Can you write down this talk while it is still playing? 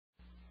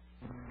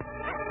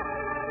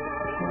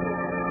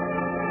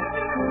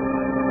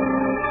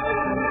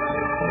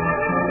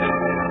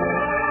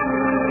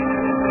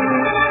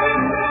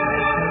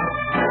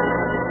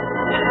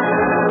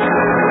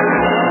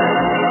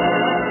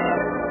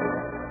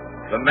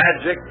The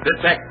Magic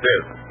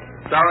Detective,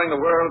 starring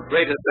the world's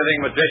greatest living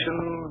magician,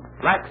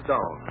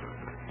 Blackstone.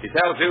 He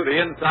tells you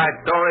the inside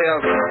story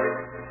of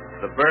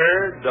the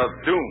Bird of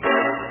Doom.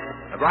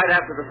 And right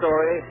after the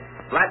story,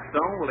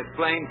 Blackstone will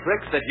explain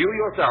tricks that you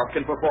yourself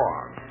can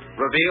perform.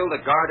 Reveal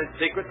the guarded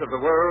secrets of the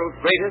world's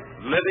greatest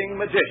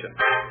living magician.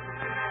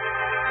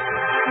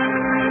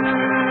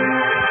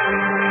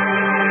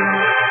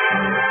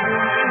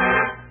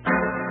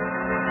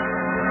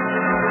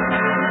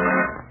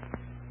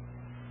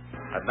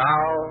 And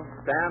now,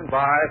 stand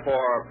by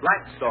for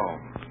Blackstone,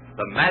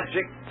 the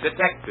Magic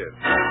Detective.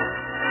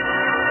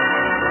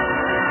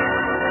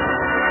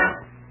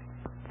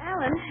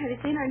 Alan, have you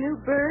seen our new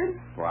bird?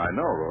 Why,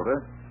 no,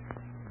 Rhoda.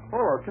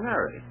 Oh, a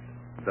canary.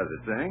 Does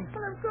it sing?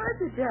 Well, of course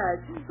it does.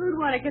 Who'd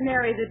want a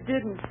canary that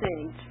didn't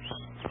sing?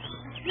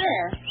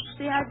 There.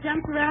 See how it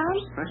jumps around?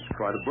 That's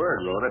quite a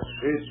bird, Rhoda.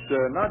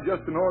 It's not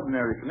just an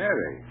ordinary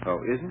canary. Oh,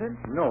 isn't it?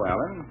 No,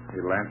 Alan.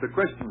 It'll answer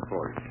questions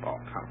for you. Oh,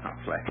 come on,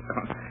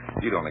 Blackstone.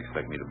 You don't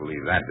expect me to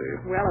believe that, do you?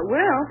 Well, it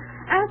will.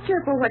 Ask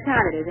Chirpo what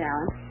time it is,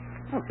 Alan.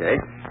 Okay.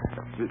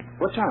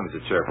 What time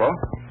is it, Chirpo?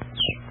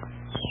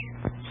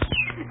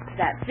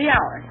 That's the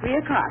hour, 3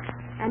 o'clock.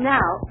 And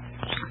now...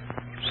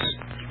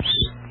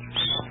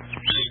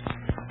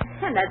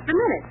 And that's the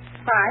minute.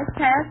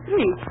 3:05.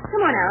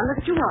 Come on, Alan, look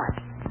at your watch.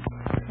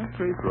 That's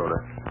right, Rhoda.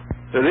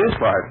 It is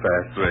 3:05.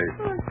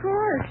 Oh, of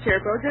course.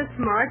 Chirpo's a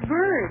smart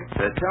bird.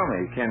 Tell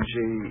me, can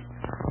she...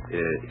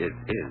 It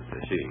is a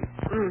she.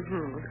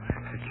 Mm-hmm.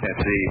 Can't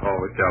she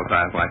always tell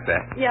times like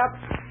that? Yep.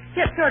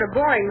 Gets sort of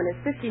boring when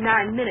it's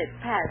 59 minutes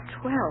past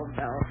 12,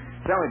 though.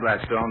 Tell me,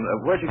 Blackstone,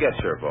 where'd you get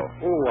Chirpo?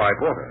 Oh, I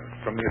bought her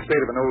from the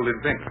estate of an old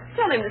inventor.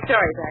 Tell him the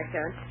story,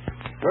 Blackstone.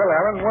 Well,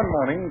 Alan, one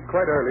morning,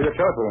 quite early, the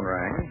telephone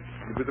rang.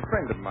 It was a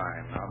friend of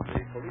mine on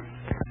the police.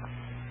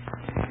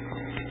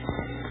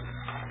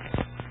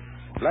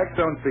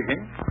 Blackstone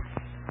speaking.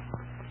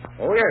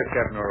 Oh, yes,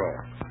 Captain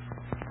O'Rourke.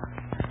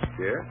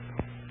 Yes?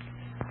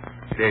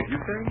 Did you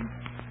say?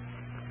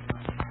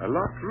 A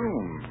locked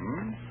room,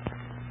 hmm?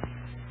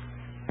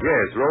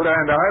 Yes, Rhoda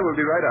and I will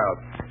be right out.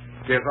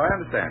 Yes, I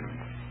understand.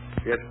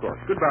 Yes, of course.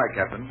 Goodbye,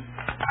 Captain.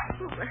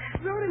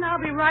 Rhoda and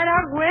I'll be right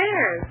out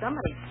where?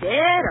 Somebody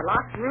dead, a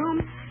locked room.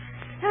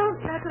 Well,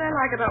 that's what I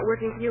like about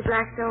working for you,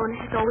 Blackstone.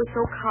 It's always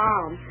so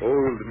calm.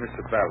 Old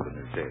Mr.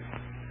 Baldwin is dead.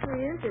 Oh,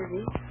 he is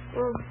he?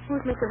 Well, who's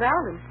Mr.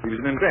 Baldwin? He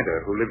was an inventor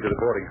who lived at a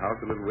boarding house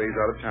a little ways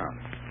out of town.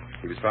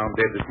 He was found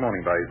dead this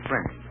morning by his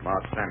friend,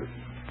 Mark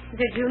Sanderson.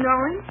 Did you know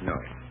him? No.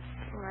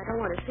 Well, I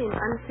don't want to seem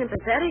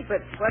unsympathetic,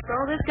 but what's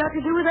all this got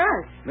to do with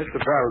us? Mr.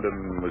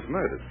 Baldwin was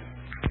murdered.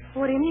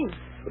 What do you mean?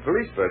 The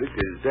police verdict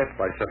is death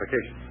by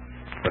suffocation.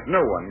 But no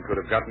one could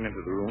have gotten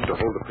into the room to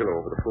hold a pillow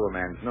over the poor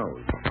man's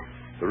nose.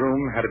 The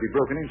room had to be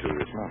broken into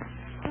this morning.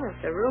 Well, if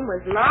the room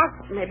was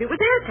locked, maybe it was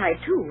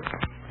airtight, too.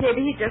 Maybe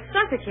he just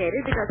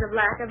suffocated because of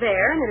lack of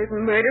air, and it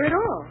isn't murder at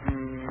all.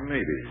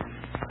 Maybe.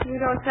 You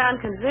don't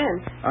sound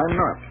convinced. I'm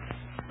not.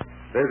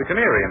 There's a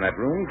canary in that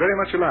room, very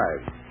much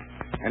alive.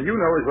 And you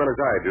know as well as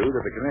I do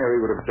that the canary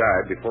would have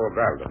died before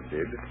Baldwin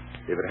did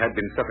if it had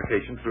been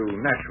suffocation through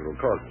natural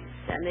causes.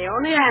 And the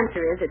only answer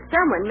is that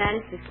someone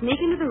managed to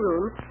sneak into the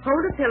room,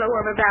 hold a pillow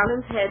over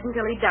Baldwin's head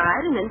until he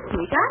died, and then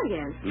sneak out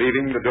again.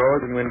 Leaving the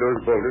doors and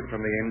windows bolted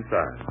from the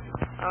inside.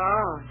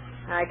 Oh,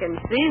 I can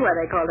see why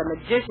they called a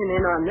magician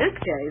in on this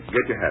case.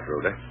 Get your hat,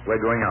 Rhoda.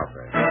 We're going out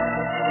there.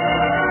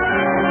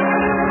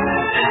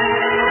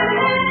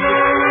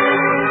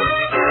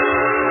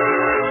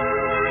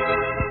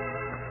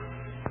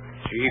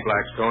 Gee,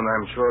 Blackstone,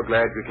 I'm sure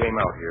glad you came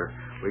out here.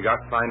 We got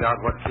to find out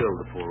what killed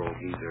the poor old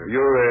geezer.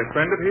 You're a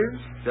friend of his?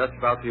 Just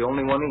about the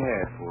only one he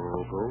had, poor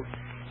old ghost.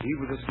 He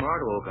was a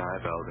smart old guy,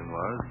 Belden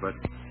was, but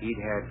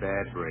he'd had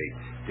bad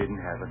breaks. Didn't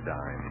have a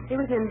dime. He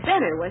was an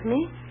inventor, wasn't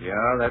he?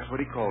 Yeah, that's what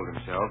he called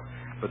himself.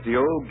 But the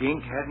old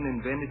gink hadn't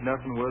invented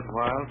nothing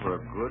worthwhile for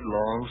a good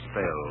long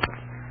spell.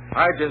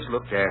 I just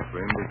looked after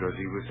him because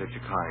he was such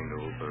a kind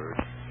old bird.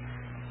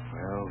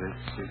 Well, this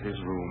is his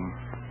room.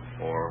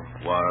 Or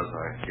was,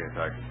 I guess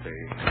I could say.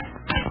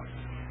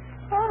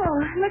 Oh,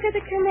 look at the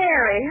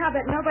canary. I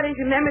bet nobody's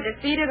remembered to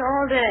feed it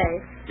all day.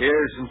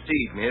 Here's some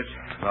seed, miss.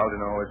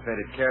 Loudon always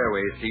fed it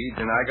caraway seeds,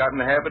 and I got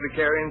in the habit of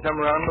carrying some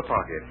around in my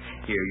pocket.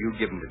 Here, you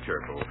give him to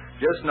Chirpo.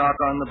 Just knock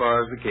on the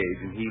bars of the cage,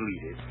 and he'll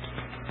eat it.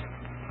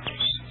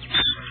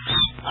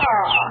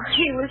 Oh,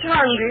 he was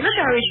hungry. Look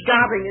how he's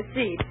gobbling the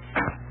seed.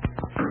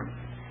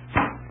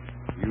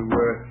 You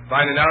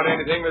finding out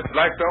anything, Mr.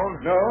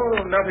 Blackstone? No,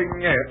 nothing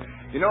yet.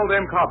 You know,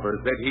 them coppers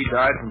said he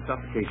died from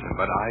suffocation,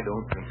 but I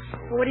don't think so.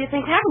 Well, what do you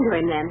think happened to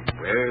him, then?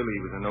 Well, he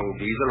was an old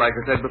geezer, like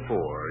I said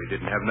before. He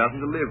didn't have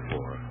nothing to live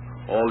for.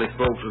 All his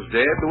folks was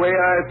dead. The way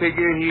I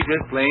figure, he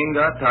just plain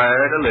got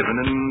tired of living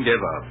and give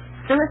up.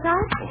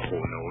 Suicide? Oh,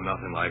 no,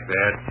 nothing like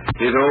that.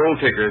 His old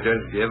ticker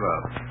just give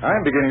up.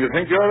 I'm beginning to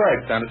think you're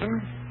right, Sanderson.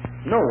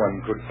 No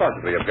one could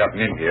possibly have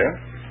gotten in here.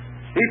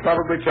 He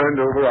probably turned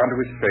over onto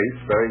his face,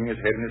 burying his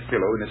head in his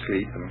pillow in his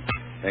sleep, and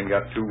then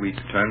got too weak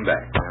to turn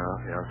back.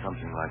 Yeah,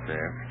 something like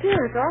that. Still,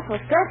 it's awful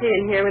stuffy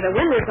in here with the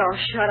windows all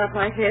shut up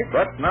like this.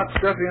 But not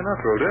stuffy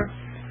enough, Rhoda.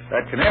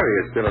 That canary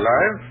is still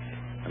alive.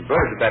 And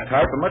birds of that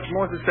type are much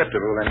more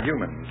susceptible than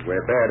humans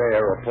where bad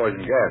air or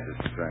poison gas is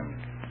concerned.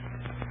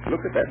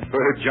 Look at that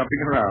bird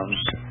jumping around.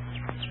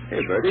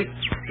 Hey, birdie,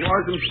 you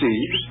want some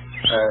seeds?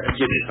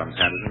 Give me some,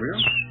 Sanderson, will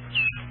you?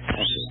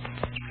 Thank you.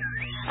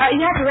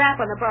 You have to rap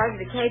on the bars of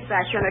the cage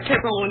back there, and the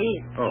turtle won't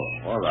eat. Oh,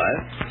 all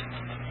right.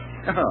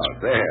 Oh,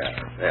 there.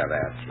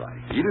 That's right.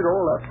 Eat it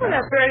all up. Well,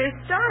 that bird is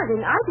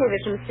starving. I gave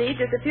it some seed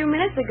just a few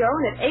minutes ago,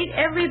 and it ate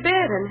every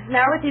bit, and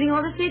now it's eating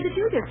all the seed that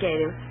you just gave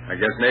him. I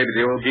guess maybe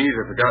the old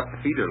geezer forgot to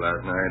feed her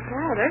last night.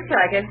 Oh, looks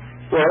like it.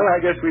 Well,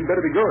 I guess we'd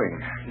better be going.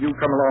 You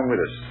come along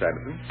with us,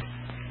 Sanderson.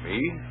 Me?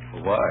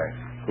 Why?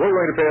 We're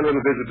going to pay a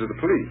little visit to the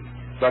police.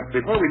 But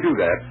before we do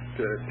that,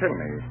 tell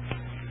me,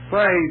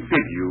 why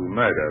did you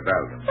murder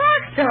Valden?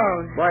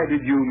 Blackstone! Why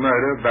did you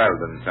murder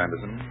Valden,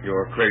 Sanderson?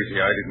 You're crazy.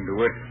 I didn't do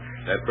it.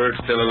 That bird's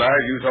still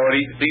alive. You saw it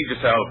eat. Feed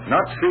yourself.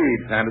 Not seed,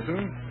 Sanderson.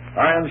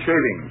 Iron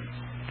shavings.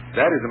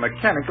 That is a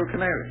mechanical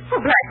canary. Oh,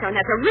 Blackstone,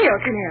 that's a real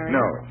canary.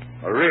 No,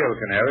 a real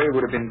canary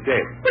would have been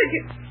dead. But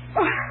you...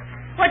 Oh,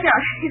 watch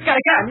out. He's got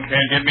a gun.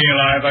 Can't get me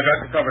alive. I got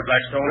you covered,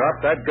 Blackstone. Drop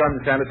that gun,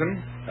 Sanderson.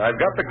 I've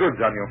got the goods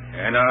on you.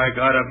 And I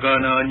got a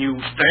gun on you.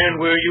 Stand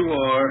where you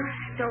are.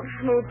 Don't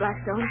move,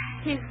 Blackstone.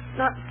 He's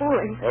not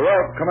fooling. All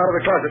right, come out of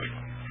the closet.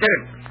 Get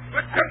him.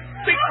 Watch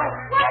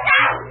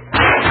out!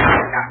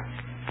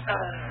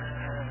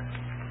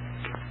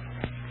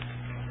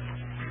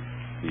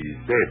 He's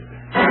dead.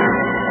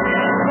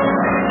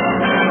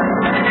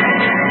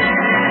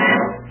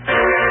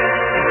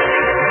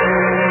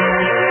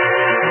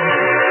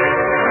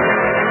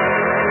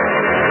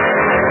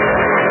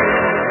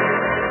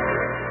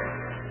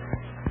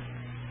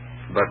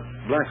 But,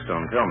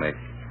 Blackstone, tell me.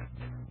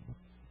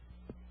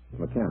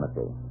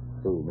 Mechanical.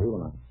 Fool me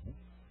when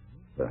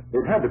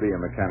It had to be a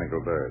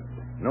mechanical bird.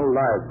 No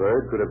live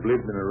bird could have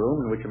lived in a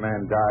room in which a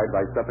man died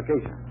by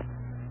suffocation.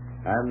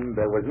 And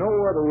there was no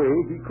other way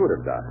he could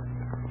have died.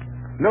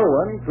 No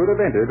one could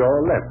have entered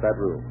or left that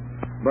room.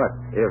 But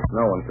if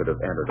no one could have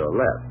entered or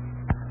left,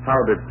 how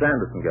did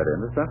Sanderson get in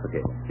to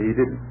suffocate him? He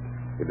didn't.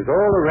 It was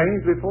all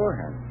arranged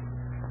beforehand.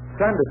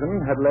 Sanderson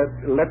had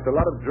left a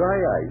lot of dry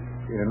ice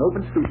in an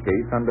open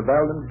suitcase under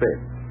Valden's bed.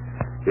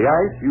 The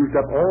ice used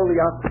up all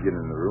the oxygen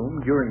in the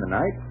room during the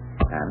night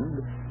and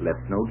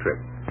left no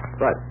trace.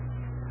 But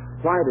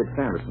why did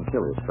Sanderson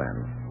kill his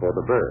friend? For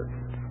the bird.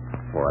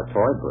 For a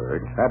toy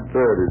bird? That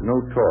bird is no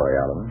toy,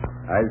 Alan.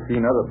 I've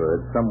seen other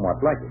birds somewhat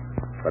like it,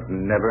 but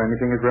never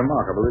anything as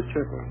remarkable as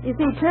Chirple. You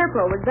see,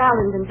 Chirple was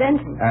Valden's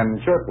invention.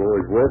 And Chirple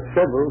is worth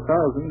several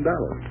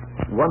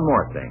 $1,000s. One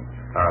more thing.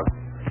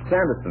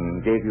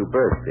 Sanderson gave you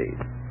bird seed.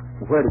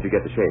 Where did you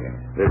get the shavings?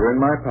 They were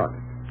in my pocket.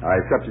 I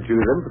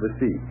substituted them for the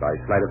seed by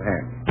sleight of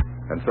hand.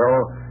 And so,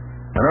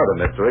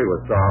 another mystery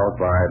was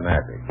solved by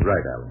magic.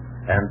 Right, Alan.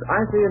 And I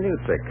see a new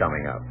trick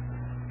coming up.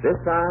 This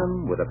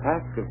time with a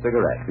pack of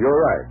cigarettes.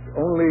 You're right.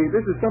 Only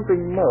this is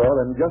something more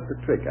than just a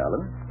trick,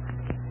 Alan.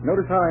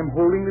 Notice how I'm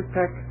holding this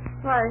pack?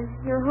 Why,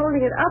 you're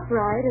holding it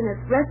upright, and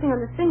it's resting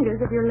on the fingers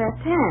of your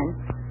left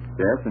hand.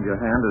 Yes, and your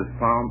hand is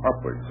palm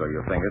upward, so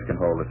your fingers can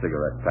hold the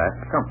cigarette pack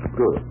comfortably.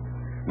 Good.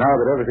 Now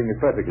that everything is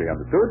perfectly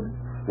understood,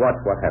 watch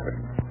what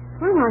happens.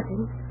 We're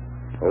watching.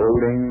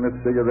 Holding the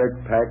cigarette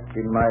pack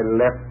in my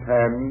left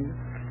hand,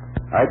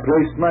 I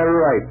place my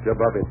right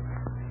above it.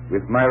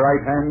 With my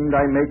right hand,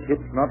 I make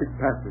hypnotic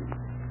passes.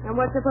 And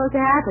what's supposed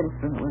to happen?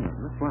 Wait,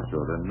 let's watch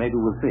it, and maybe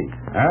we'll see.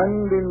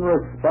 And in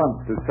response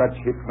to such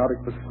hypnotic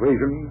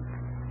persuasion,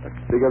 a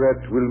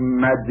cigarette will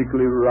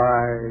magically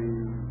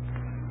rise.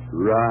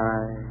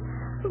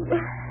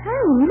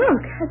 Oh,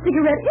 look, a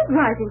cigarette is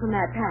rising from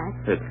that pack.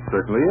 It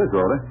certainly is,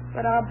 Rhoda.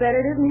 But I'll bet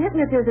it isn't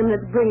hypnotism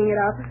that's bringing it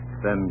up.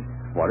 Then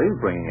what is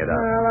bringing it up?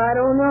 Well, I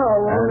don't know.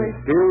 And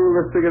still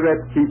the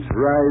cigarette keeps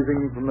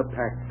rising from the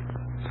pack.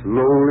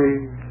 Slowly,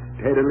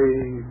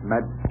 steadily,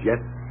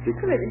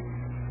 majestically.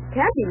 It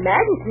can't be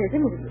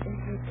magnetism.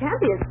 It can't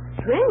be a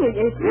string. It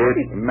can't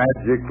be... It's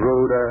magic,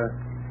 Rhoda.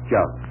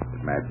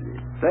 Just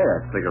magic. Say,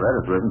 that cigarette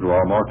has risen to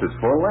almost its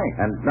full length.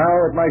 And now,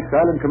 at my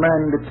silent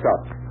command, it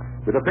stops.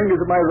 With the fingers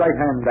of my right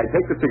hand, I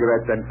take the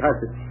cigarette and pass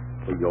it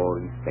for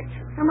your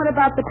inspection. And what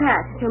about the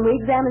pack? Can we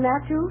examine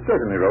that, too?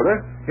 Certainly,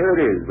 Rhoda. Here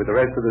it is, with the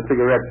rest of the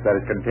cigarettes that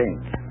it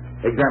contains.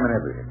 Examine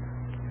everything.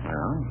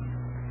 Well,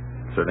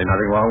 certainly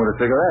nothing wrong with a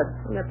cigarette.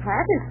 And the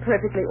pack is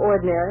perfectly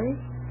ordinary.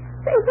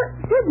 Say, what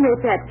did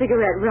make that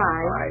cigarette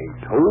rise?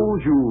 I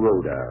told you,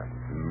 Rhoda.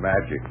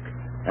 Magic.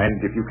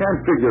 And if you can't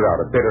figure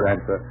out a better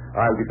answer,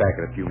 I'll be back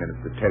in a few minutes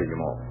to tell you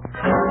more.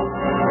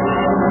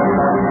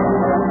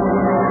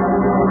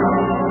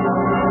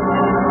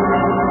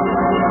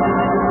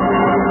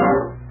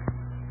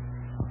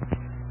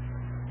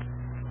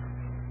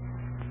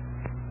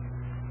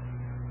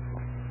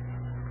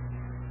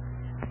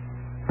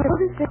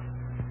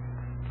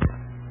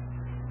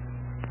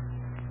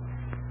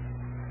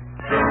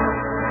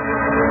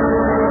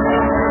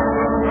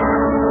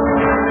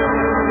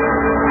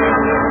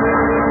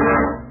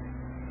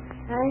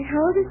 I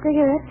hold the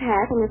cigarette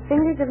pack in the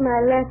fingers of my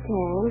left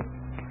hand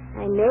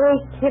I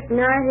make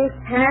hypnotic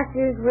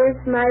passes with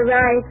my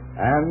right.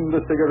 And the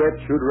cigarette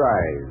should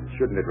rise,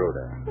 shouldn't it,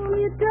 Rhoda?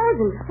 Only it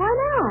doesn't. Why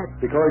not?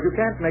 Because you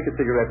can't make a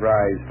cigarette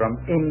rise from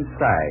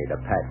inside a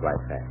pack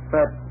like that.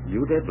 But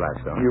you did,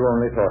 Blackstone. You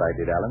only thought I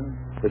did, Alan.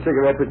 The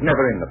cigarette was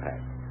never in the pack.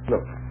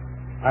 Look,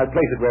 I'll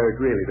place it where it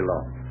really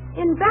belongs.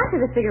 In back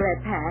of the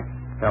cigarette pack.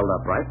 Held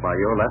upright by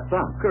your left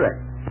thumb. Correct.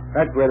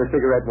 That's where the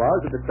cigarette was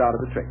at the start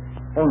of the trick.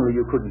 Only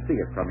you couldn't see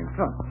it from in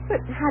front.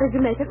 But how did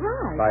you make it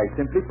rise? By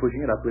simply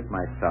pushing it up with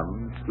my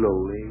thumb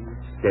slowly,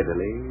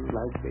 steadily,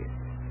 like this.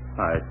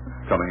 It's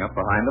coming up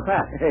behind the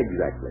pack.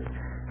 Exactly.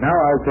 Now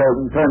I'll turn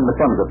the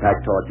front of the pack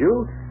toward you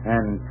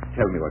and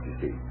tell me what you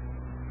see.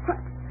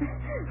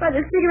 Why,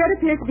 the cigarette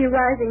appears to be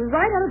rising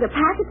right out of the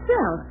pack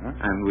itself.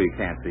 And we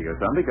can't see your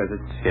thumb because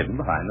it's hidden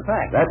behind the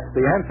pack. That's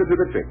the answer to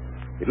the trick.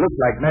 It looks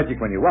like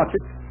magic when you watch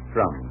it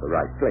from the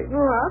right place.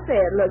 Oh, I'll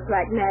say it looks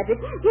like magic.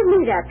 Give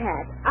me that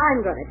pack. I'm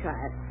going to try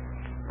it.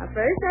 Now,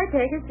 first I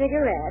take a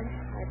cigarette.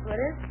 I put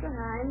it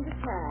behind the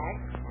pack.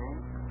 I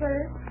put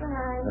it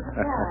behind the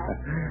pack.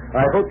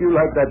 I hope you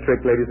like that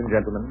trick, ladies and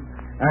gentlemen.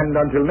 And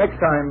until next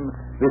time,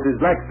 this is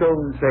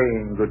Blackstone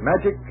saying good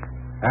magic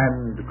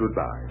and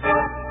goodbye.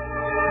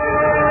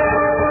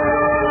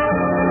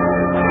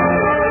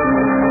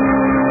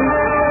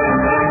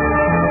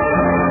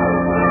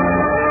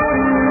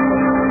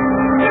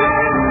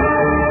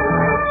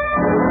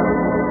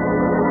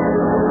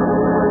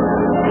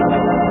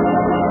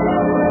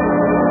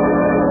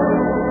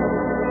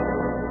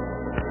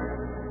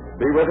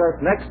 Be with us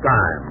next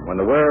time when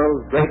the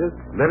world's greatest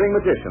living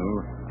magician,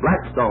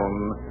 Blackstone,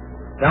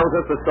 tells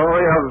us the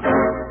story of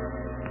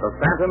the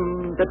Phantom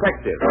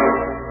Detective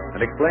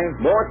and explains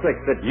more tricks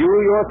that you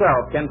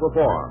yourself can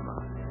perform.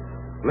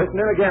 Listen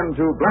in again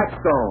to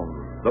Blackstone,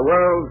 the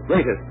world's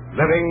greatest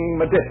living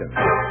magician.